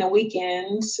in a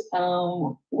weekend,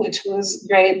 which was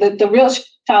great. The real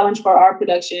challenge for our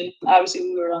production, obviously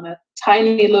we were on a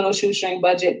tiny little shoestring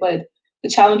budget, but the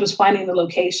challenge was finding the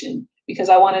location because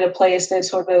I wanted a place that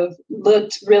sort of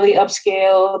looked really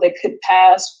upscale, that could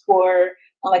pass for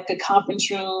like a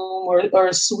conference room or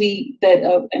a suite that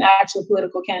an actual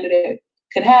political candidate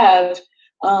could have,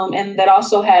 and that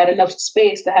also had enough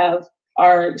space to have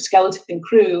our skeleton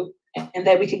crew and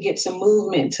that we could get some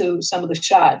movement to some of the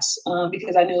shots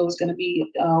because I knew it was going to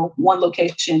be one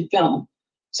location film.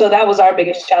 So that was our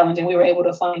biggest challenge, and we were able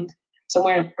to find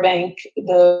somewhere in Burbank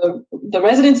the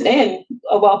Residence Inn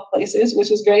of all places, which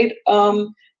was great.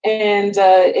 And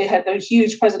it had a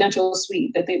huge presidential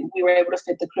suite that we were able to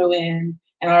fit the crew in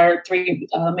and our 3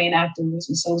 main actors,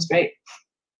 and so it was great.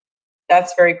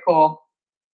 That's very cool.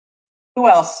 Who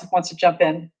else wants to jump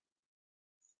in?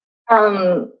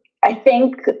 I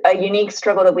think a unique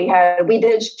struggle that we had, we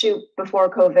did shoot before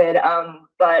COVID,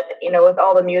 but with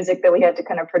all the music that we had to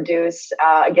kind of produce,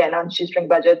 again, on shoestring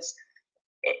budgets,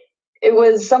 it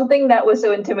was something that was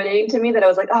so intimidating to me that I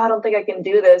was like, oh, I don't think I can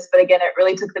do this. But again, it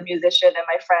really took the musician and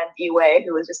my friend Iwe,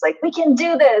 who was just like, we can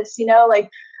do this, like,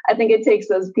 I think it takes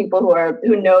those people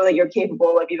who know that you're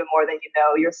capable of even more than you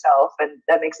know yourself. And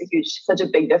that makes such a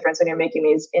big difference when you're making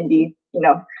these indie,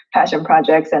 passion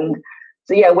projects. And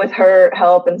so yeah, with her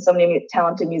help and so many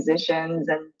talented musicians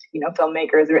and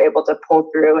filmmakers, we were able to pull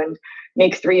through and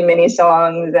make 3 mini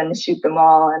songs and shoot them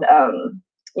all. And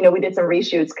we did some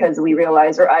reshoots because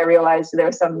I realized there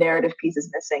were some narrative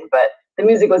pieces missing, but the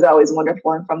music was always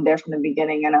wonderful and from the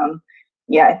beginning. And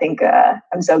I think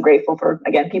I'm so grateful for,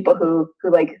 again, people who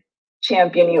like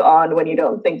champion you on when you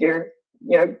don't think you're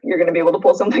going to be able to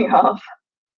pull something off.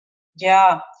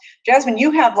 Yeah, Jasmine,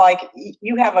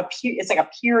 it's like a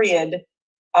period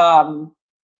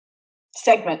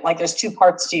segment. Like there's 2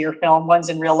 parts to your film. One's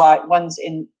in real life, one's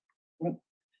in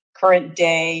current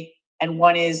day, and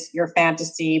one is your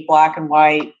fantasy, black and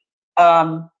white.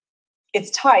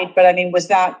 It's tight, but I mean, was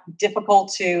that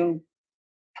difficult to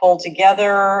pull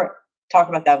together? Talk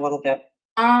about that a little bit.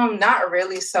 Not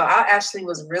really. So I actually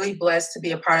was really blessed to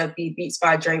be a part of the Beats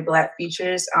by Dre Black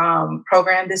Features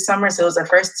program this summer. So it was the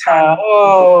first time.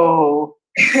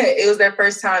 It was their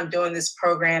first time doing this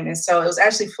program, and so it was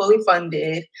actually fully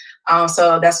funded.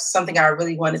 So that's something I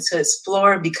really wanted to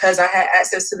explore because I had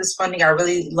access to this funding. I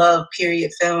really love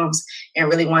period films and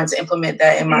really wanted to implement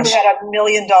that in my. You had $1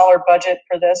 million budget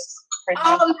for this.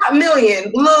 Not a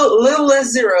million, little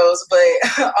less zeros,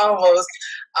 but almost.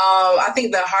 I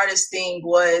think the hardest thing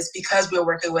was because we were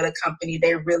working with a company,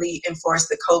 they really enforced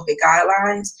the COVID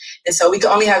guidelines. And so we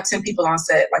could only have 10 people on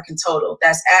set, like in total.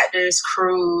 That's actors,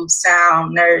 crew,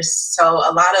 sound, nurse. So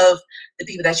a lot of the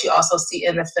people that you also see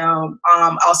in the film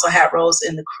also had roles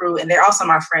in the crew, and they're also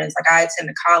my friends. Like, I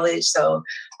attended college, so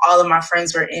all of my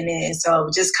friends were in it. And so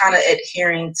just kind of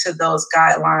adhering to those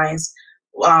guidelines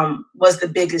was the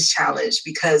biggest challenge,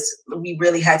 because we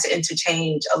really had to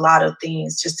interchange a lot of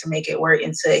things just to make it work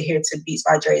and to adhere to Beats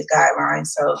by Dre's guidelines.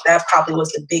 So that probably was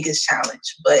the biggest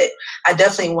challenge. But I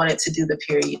definitely wanted to do the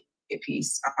period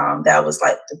piece. That was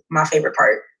like my favorite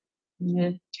part.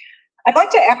 Mm-hmm. I'd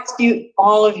like to ask you,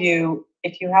 all of you,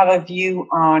 if you have a view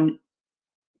on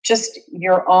just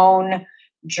your own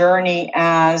journey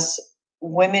as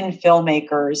women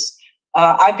filmmakers.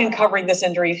 I've been covering this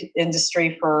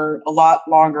industry for a lot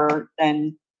longer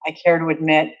than I care to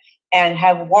admit, and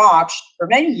have watched for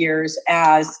many years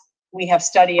as we have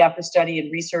study after study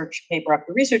and research paper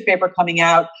after research paper coming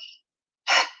out,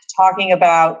 talking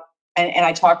about, and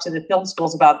I talk to the film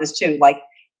schools about this too, like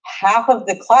half of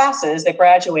the classes that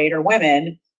graduate are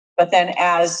women, but then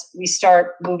as we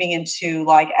start moving into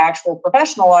like actual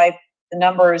professional life, the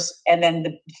numbers, and then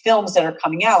the films that are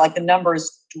coming out, like the numbers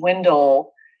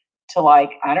dwindle to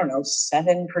like, I don't know,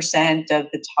 7% of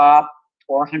the top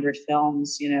 400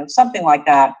 films, you know, something like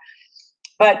that.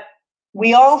 But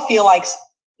we all feel like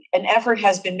an effort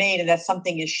has been made and that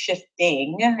something is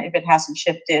shifting. If it hasn't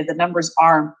shifted, the numbers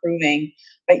are improving.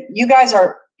 But you guys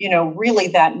are, you know, really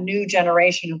that new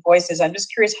generation of voices. I'm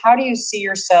just curious, how do you see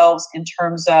yourselves in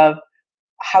terms of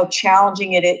how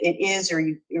challenging it is, or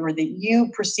that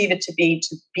you perceive it to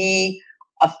be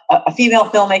a female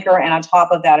filmmaker, and on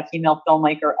top of that, a female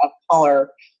filmmaker of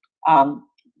color?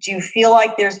 Do you feel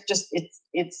like there's just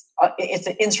it's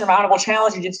an insurmountable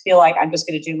challenge? You just feel like I'm just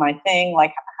going to do my thing.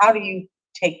 Like, how do you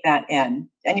take that in?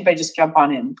 Anybody just jump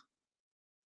on in.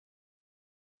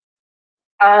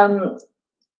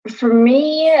 For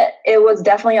me, it was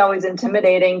definitely always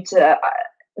intimidating to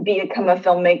become a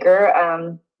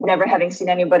filmmaker. Never having seen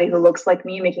anybody who looks like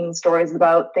me making stories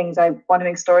about things I want to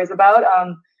make stories about.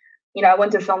 You know, I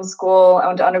went to film school, I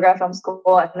went to undergrad film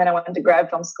school, and then I went to grad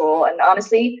film school. And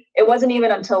honestly, it wasn't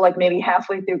even until like maybe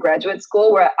halfway through graduate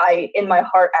school where I, in my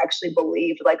heart, actually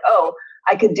believed like, oh,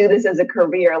 I could do this as a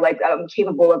career. Like, I'm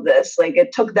capable of this. Like,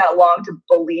 it took that long to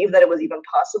believe that it was even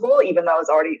possible, even though I was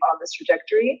already on this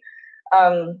trajectory.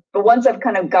 But once I've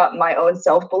kind of got my own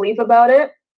self-belief about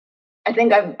it, I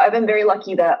think I've been very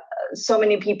lucky that so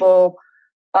many people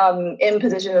in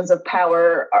positions of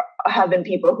power have been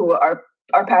people who are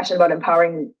passionate about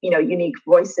empowering, you know, unique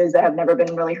voices that have never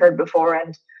been really heard before.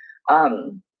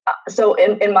 And so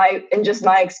in just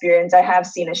my experience, I have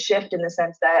seen a shift in the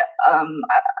sense that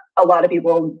a lot of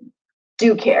people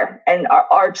do care and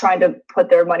are trying to put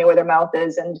their money where their mouth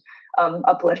is and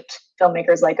uplift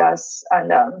filmmakers like us.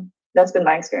 And that's been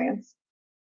my experience.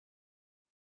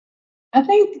 I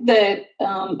think that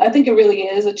I think it really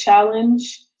is a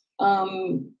challenge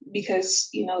because,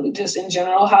 you know, just in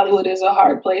general, Hollywood is a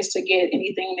hard place to get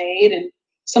anything made. And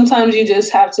sometimes you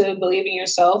just have to believe in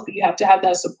yourself. You have to have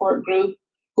that support group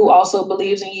who also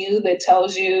believes in you, that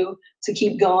tells you to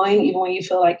keep going even when you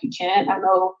feel like you can't. I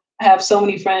know I have so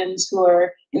many friends who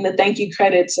are in the thank you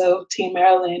credits of Team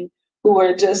Maryland who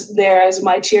are just there as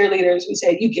my cheerleaders. We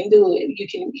say, you can do it.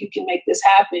 You can make this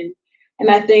happen. And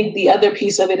I think the other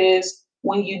piece of it is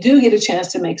when you do get a chance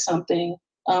to make something,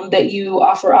 that you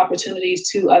offer opportunities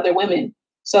to other women.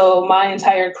 So my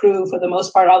entire crew, for the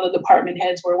most part, all the department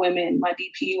heads were women. My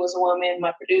DP was a woman,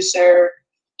 my producer,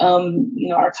 you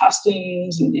know, our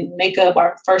costumes and makeup,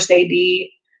 our first AD. And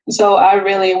so I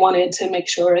really wanted to make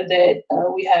sure that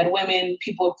we had women,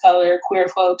 people of color, queer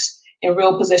folks in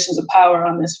real positions of power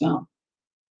on this film.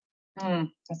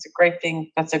 That's a great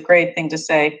thing. That's a great thing to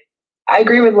say. I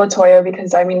agree with LaToya,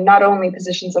 because I mean, not only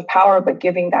positions of power, but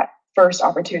giving that first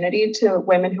opportunity to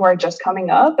women who are just coming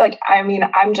up. Like, I mean,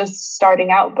 I'm just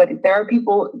starting out, but there are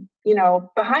people, you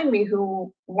know, behind me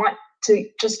who want to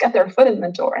just get their foot in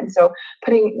the door. And so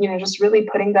putting, you know, just really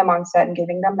putting them on set and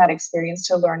giving them that experience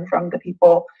to learn from the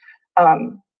people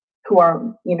who are,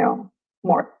 you know,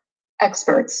 more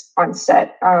experts on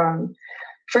set.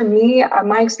 For me,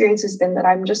 my experience has been that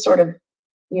I'm just sort of,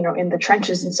 you know, in the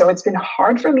trenches. And so it's been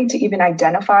hard for me to even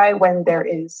identify when there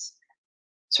is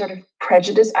sort of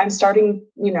prejudice. I'm starting,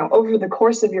 you know, over the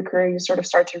course of your career, you sort of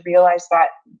start to realize that,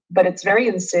 but it's very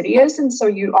insidious. And so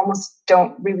you almost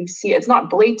don't really see it. It's not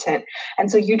blatant. And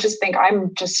so you just think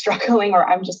I'm just struggling or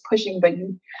I'm just pushing, but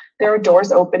there are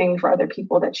doors opening for other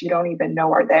people that you don't even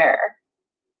know are there.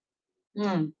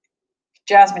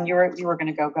 Jasmine, you were going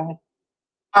to go ahead.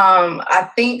 I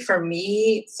think for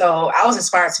me, so I was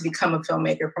inspired to become a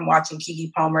filmmaker from watching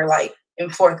Keke Palmer like in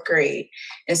 4th grade.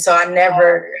 And so I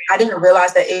didn't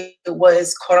realize that it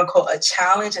was quote unquote a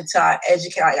challenge until I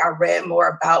read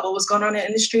more about what was going on in the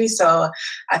industry. So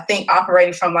I think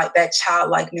operating from like that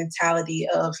childlike mentality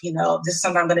of, you know, this is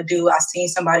something I'm going to do. I've seen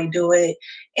somebody do it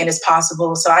and it's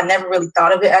possible. So I never really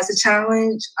thought of it as a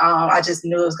challenge. I just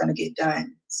knew it was going to get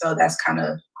done. So that's kind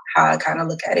of how I kind of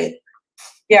look at it.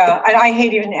 Yeah, and I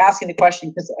hate even asking the question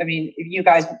because, I mean, if you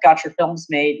guys got your films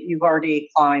made, you've already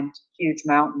climbed huge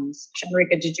mountains.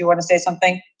 Shamrika, did you want to say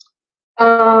something?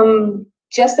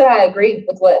 Just that I agree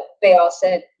with what they all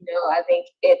said. You know, I think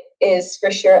it is for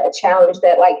sure a challenge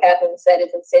that, like Catherine said,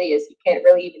 is insidious. You can't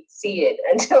really even see it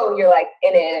until you're like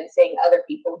in it and seeing other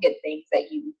people get things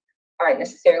that you aren't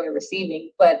necessarily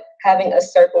receiving. But having a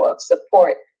circle of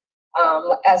support,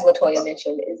 as LaToya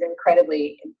mentioned, is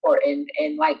incredibly important.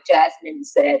 And like Jasmine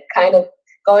said, kind of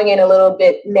going in a little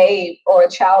bit naive or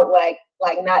childlike,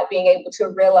 like not being able to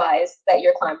realize that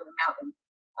you're climbing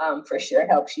a mountain, for sure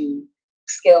helps you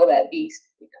scale that beast.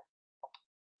 You know?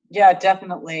 Yeah,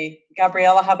 definitely.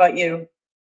 Gabriella, how about you?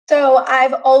 So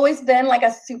I've always been like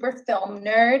a super film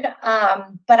nerd,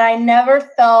 but I never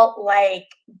felt like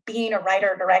being a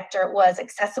writer or director was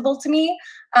accessible to me.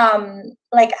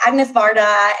 Like Agnes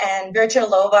Varda and Vera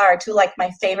Lova are two like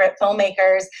my favorite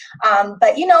filmmakers.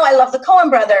 But you know, I love the Coen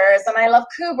brothers and I love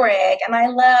Kubrick and I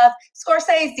love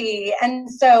Scorsese.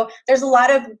 And so there's a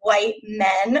lot of white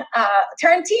men,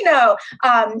 Tarantino,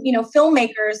 you know,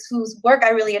 filmmakers whose work I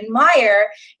really admire.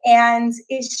 And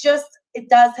it's just, it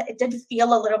did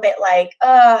feel a little bit like,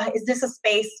 is this a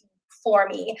space for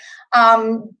me?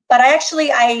 But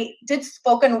I did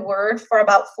spoken word for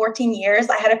about 14 years.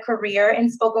 I had a career in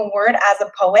spoken word as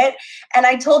a poet. And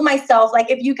I told myself,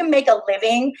 like, if you can make a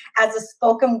living as a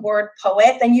spoken word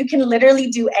poet, then you can literally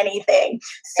do anything.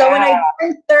 So when I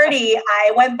turned 30,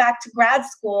 I went back to grad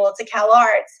school to Cal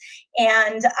Arts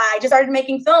and I just started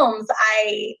making films.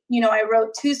 I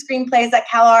wrote 2 screenplays at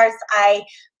Cal Arts. I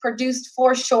produced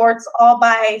 4 shorts, all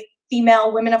by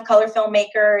female women of color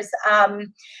filmmakers.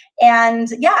 And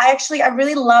yeah, I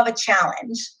really love a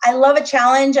challenge. I love a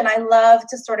challenge and I love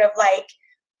to sort of like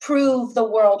prove the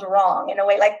world wrong in a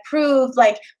way, like prove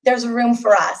like there's room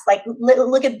for us, like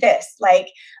look at this, like,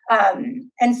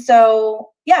 and so,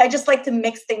 yeah, I just like to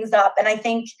mix things up. And I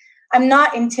think I'm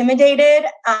not intimidated.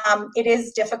 It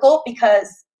is difficult because,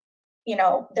 you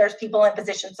know, there's people in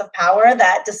positions of power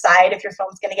that decide if your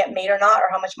film's going to get made or not, or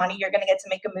how much money you're going to get to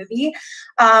make a movie.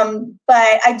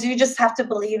 But I do just have to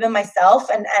believe in myself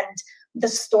and the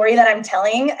story that I'm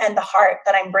telling and the heart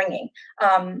that I'm bringing.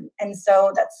 And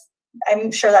so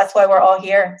I'm sure that's why we're all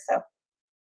here. So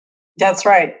that's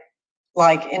right.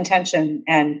 Like intention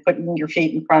and putting your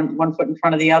feet in front, one foot in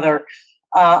front of the other.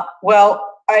 Well,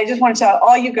 I just want to tell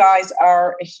all you guys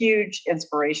are a huge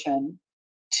inspiration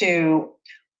to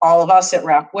all of us at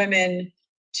WrapWomen,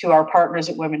 to our partners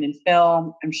at Women in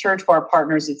Film, I'm sure to our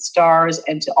partners at Starz,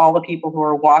 and to all the people who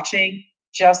are watching.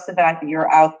 Just the fact that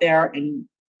you're out there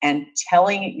and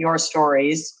telling your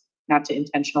stories, not to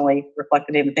intentionally reflect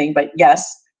the name of the thing, but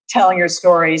yes, telling your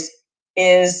stories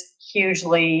is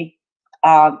hugely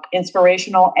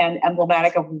inspirational and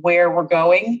emblematic of where we're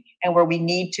going and where we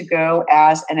need to go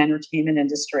as an entertainment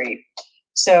industry.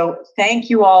 So thank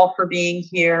you all for being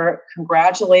here.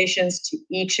 Congratulations to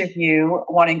each of you.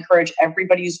 I want to encourage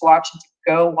everybody who's watching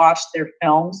to go watch their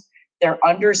films. They're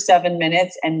under 7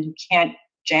 minutes and you can't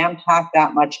jam pack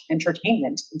that much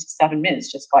entertainment into 7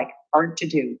 minutes, just like hard to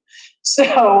do.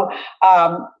 So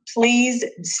please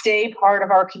stay part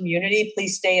of our community.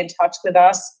 Please stay in touch with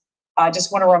us. I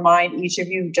just want to remind each of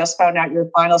you who just found out your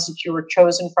finals that you were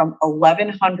chosen from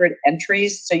 1,100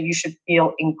 entries. So you should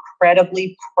feel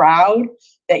incredibly proud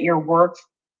that your work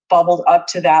bubbled up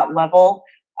to that level.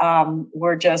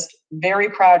 We're just very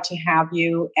proud to have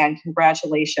you and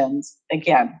congratulations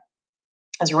again.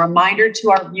 As a reminder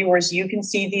to our viewers, you can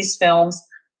see these films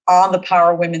on the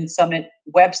Power Women Summit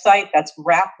website. That's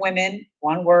WrapWomen,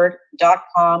 one word,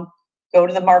 .com. Go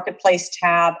to the Marketplace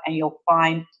tab and you'll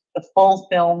find the full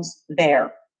films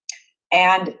there.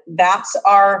 And that's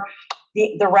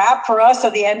the wrap for us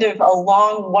at the end of a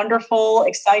long, wonderful,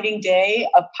 exciting day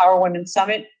of Power Women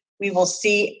Summit. We will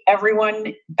see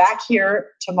everyone back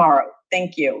here tomorrow.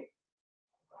 Thank you.